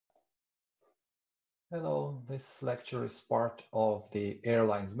Hello, this lecture is part of the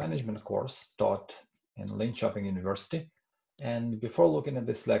Airlines Management course taught in Linkoping University. And before looking at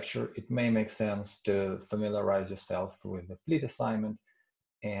this lecture, it may make sense to familiarize yourself with the fleet assignment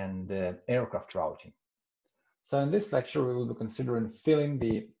and aircraft routing. So in this lecture, we will be considering filling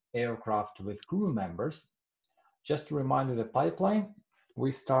the aircraft with crew members. Just to remind you the pipeline,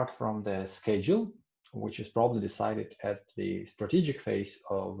 we start from the schedule, which is probably decided at the strategic phase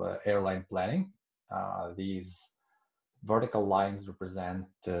of airline planning. These vertical lines represent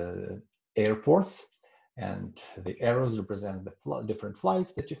airports, and the arrows represent the different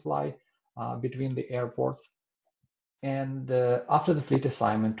flights that you fly between the airports. And after the fleet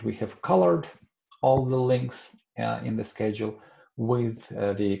assignment, we have colored all the links in the schedule with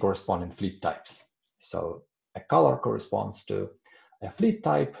the corresponding fleet types. So a color corresponds to a fleet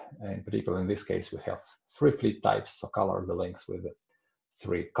type. In particular, in this case, we have 3 fleet types, so color the links with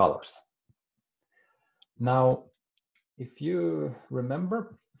 3 colors. Now, if you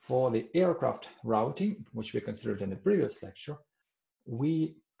remember, for the aircraft routing, which we considered in the previous lecture,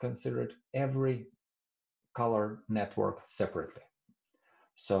 we considered every color network separately.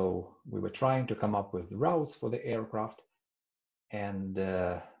 So we were trying to come up with routes for the aircraft, and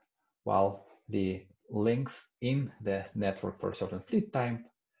while the links in the network for a certain fleet type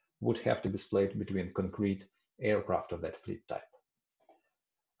would have to be split between concrete aircraft of that fleet type.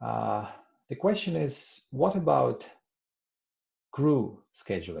 The question is, what about crew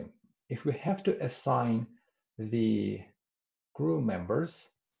scheduling? If we have to assign the crew members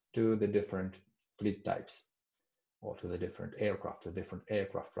to the different fleet types or to the different aircraft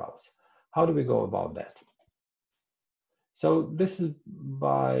routes, how do we go about that? So this is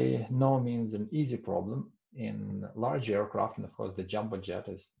by no means an easy problem. In large aircraft, and of course the jumbo jet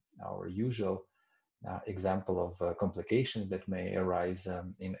is our usual example of complications that may arise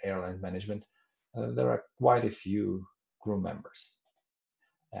in airlines management, there are quite a few crew members.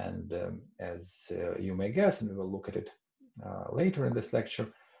 And as you may guess, and we will look at it later in this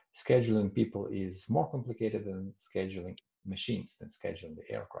lecture, scheduling people is more complicated than scheduling machines, than scheduling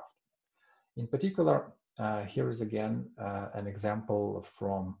the aircraft. In particular, here is again an example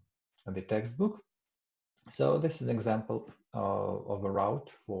from the textbook. So this is an example of a route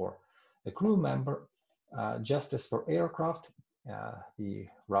for a crew member. Just as for aircraft, the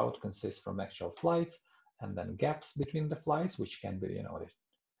route consists from actual flights and then gaps between the flights, which can be,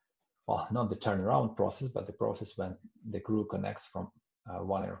 well, not the turnaround process, but the process when the crew connects from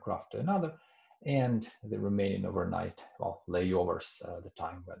one aircraft to another, and the remaining overnight, well, layovers, the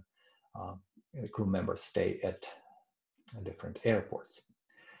time when the crew members stay at different airports.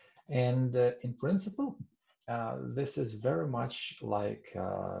 And in principle, this is very much like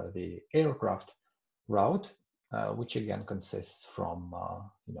the aircraft route, which again consists from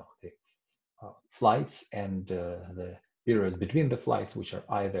the flights and the periods between the flights, which are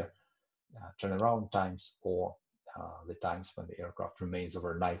either turnaround times or the times when the aircraft remains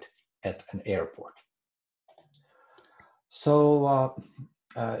overnight at an airport. So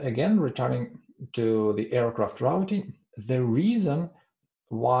again, returning to the aircraft routing, the reason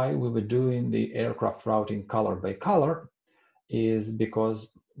why we were doing the aircraft routing color by color is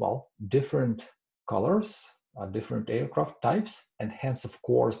because, well, different colors are different aircraft types, and hence, of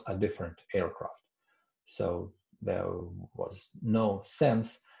course, are different aircraft. So there was no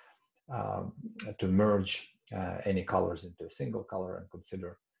sense to merge any colors into a single color and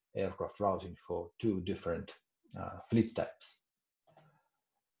consider aircraft routing for 2 different fleet types.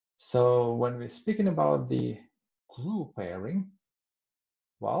 So when we're speaking about the crew pairing,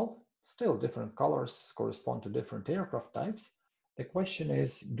 well, still different colors correspond to different aircraft types. The question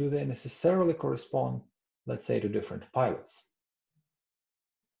is, do they necessarily correspond, let's say, to different pilots?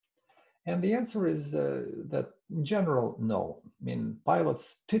 And the answer is that in general, no. I mean,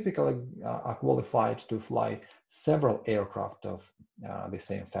 pilots typically are qualified to fly several aircraft of the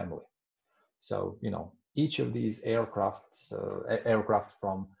same family. So, each of these aircraft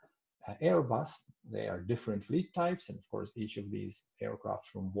from Airbus, they are different fleet types. And of course, each of these aircraft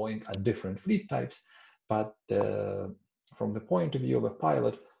from Boeing are different fleet types. But from the point of view of a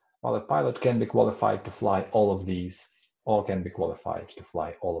pilot, while a pilot can be qualified to fly all of these, or can be qualified to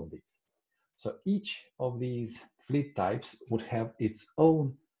fly all of these. So each of these fleet types would have its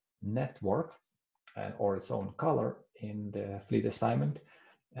own network or its own color in the fleet assignment,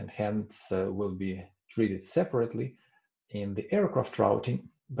 and hence will be treated separately in the aircraft routing.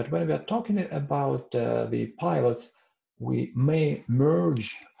 But when we are talking about the pilots, we may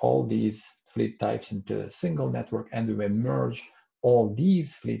merge all these fleet types into a single network, and we may merge all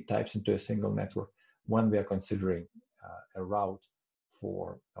these fleet types into a single network when we are considering a route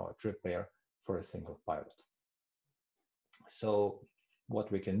for our trip pair for a single pilot. So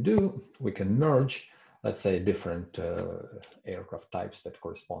what we can do, we can merge, let's say, different aircraft types that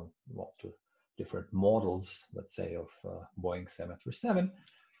correspond to different models, let's say, of Boeing 737.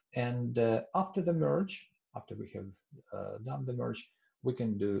 And after the merge, after we have done the merge, we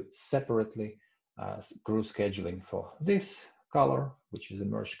can do separately crew scheduling for this color, which is a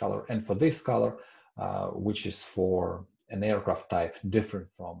merged color, and for this color, which is for an aircraft type different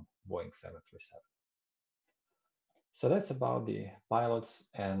from Boeing 737. So that's about the pilots,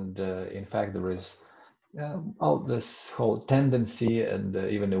 and in fact, there is this whole tendency and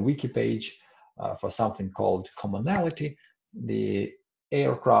even a wiki page for something called commonality. The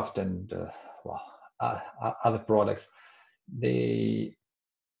aircraft and other products, they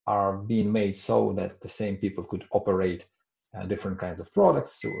are being made so that the same people could operate different kinds of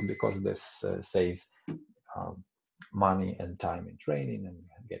products, because this saves money and time in training and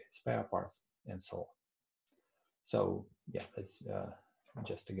getting spare parts and so on. So yeah, that's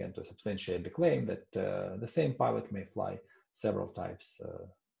just again to substantiate the claim that the same pilot may fly several types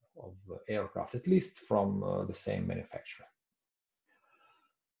of aircraft, at least from the same manufacturer.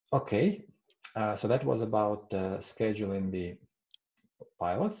 Okay, so that was about scheduling the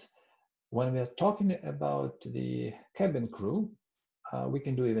pilots. When we are talking about the cabin crew, we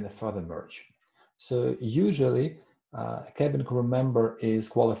can do even a further merge. So usually a cabin crew member is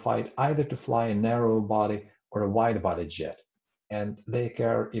qualified either to fly a narrow body or a wide body jet, and they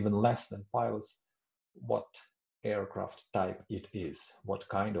care even less than pilots what aircraft type it is, what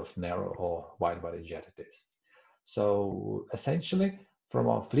kind of narrow or wide body jet it is. So essentially, from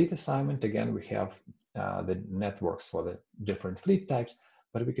our fleet assignment, again, we have the networks for the different fleet types,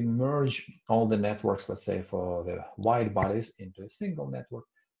 but we can merge all the networks, let's say, for the wide bodies into a single network,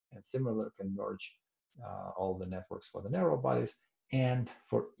 and similarly can merge all the networks for the narrow bodies, and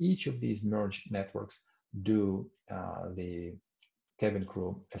for each of these merged networks, do the cabin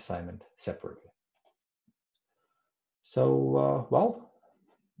crew assignment separately. So, well,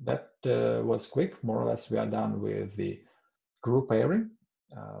 that was quick. More or less, we are done with the crew pairing.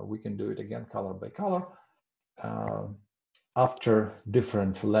 We can do it again color by color after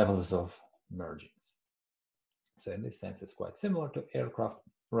different levels of mergings. So in this sense, it's quite similar to aircraft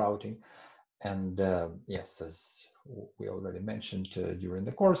routing. And yes, as we already mentioned during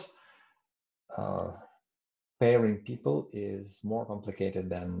the course, pairing people is more complicated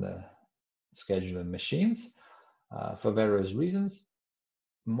than scheduling machines for various reasons.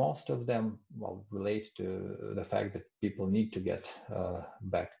 Most of them, well, relate to the fact that people need to get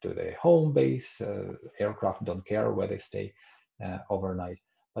back to their home base. Aircraft don't care where they stay overnight.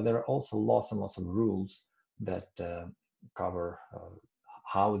 But there are also lots and lots of rules that cover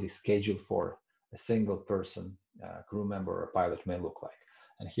how the schedule for a single person, crew member or pilot may look like.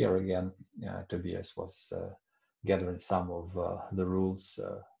 And here again, Tobias was gathering some of the rules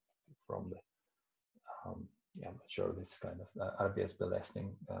from the yeah, I'm not sure this kind of RBS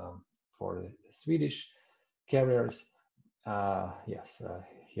belastning for the Swedish carriers. Yes,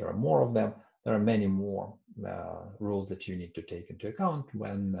 here are more of them. There are many more rules that you need to take into account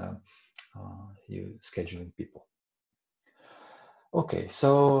when you scheduling people. Okay,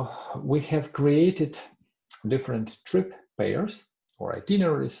 so we have created different trip pairs or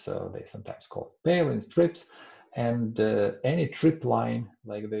itineraries. They sometimes call it pairings, trips, and any trip line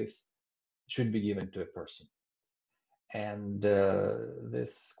like this should be given to a person. And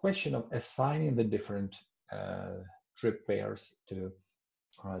this question of assigning the different trip pairs to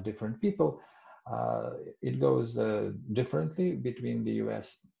different people, it goes differently between the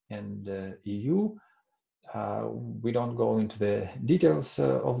US and EU. We don't go into the details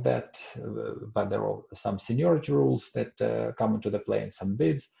of that, but there are some seniority rules that come into the play and some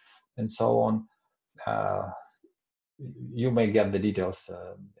bids and so on. You may get the details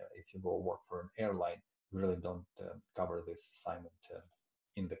if you go work for an airline. We really don't cover this assignment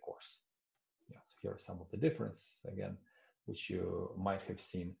in the course. Yeah, so here are some of the difference, again, which you might have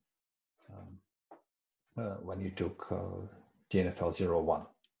seen when you took TNFL 01.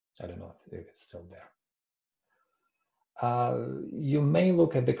 I don't know if it's still there. You may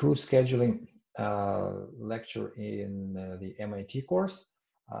look at the crew scheduling lecture in the MIT course.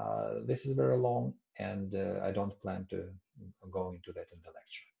 This is very long, and I don't plan to go into that in the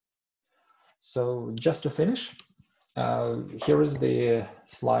lecture. So just to finish, here is the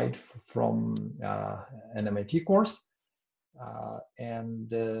slide from an MIT course.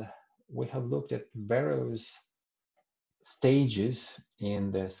 And we have looked at various stages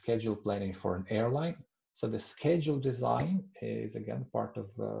in the schedule planning for an airline. So the schedule design is again part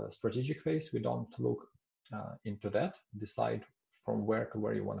of strategic phase. We don't look into that, decide from where to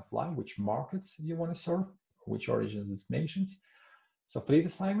where you want to fly, which markets you want to serve, which origins and destinations. So fleet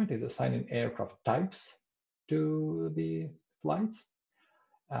assignment is assigning aircraft types to the flights.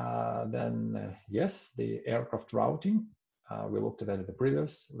 Yes, the aircraft routing. We looked at that in the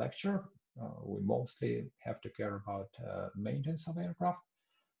previous lecture. We mostly have to care about maintenance of aircraft.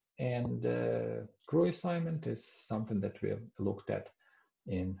 And crew assignment is something that we looked at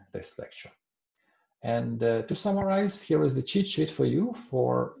in this lecture. And to summarize, here is the cheat sheet for you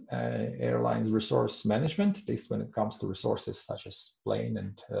for airlines resource management, at least when it comes to resources such as plane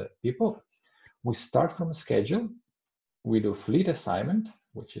and people. We start from a schedule. We do fleet assignment,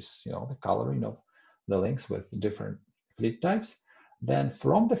 which is the coloring of the links with different fleet types. Then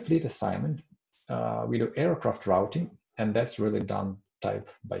from the fleet assignment, we do aircraft routing, and that's really done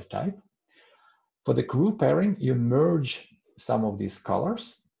type by type. For the crew pairing, you merge some of these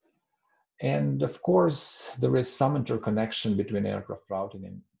colors. And of course, there is some interconnection between aircraft routing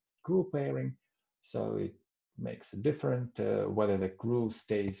and crew pairing. So it makes it different whether the crew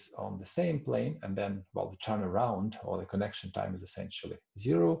stays on the same plane and then, well, the turnaround or the connection time is essentially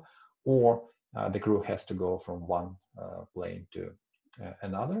 0, or the crew has to go from one plane to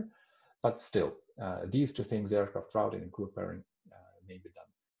another. But still, these two things, aircraft routing and crew pairing, may be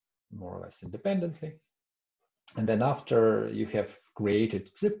done more or less independently. And then after you have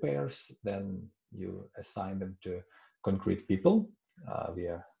created trip pairs, then you assign them to concrete people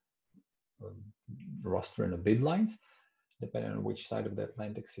via roster and bid lines, depending on which side of the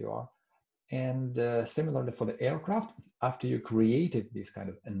Atlantic you are. And similarly for the aircraft, after you created these kind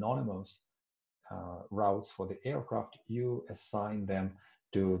of anonymous routes for the aircraft, you assign them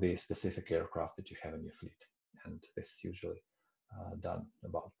to the specific aircraft that you have in your fleet. And this is usually done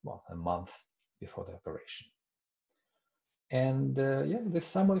about a month before the operation. And yes, this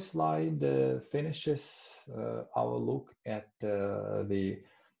summary slide finishes our look at the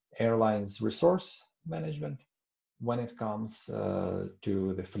airline's resource management when it comes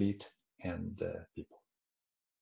to the fleet and people.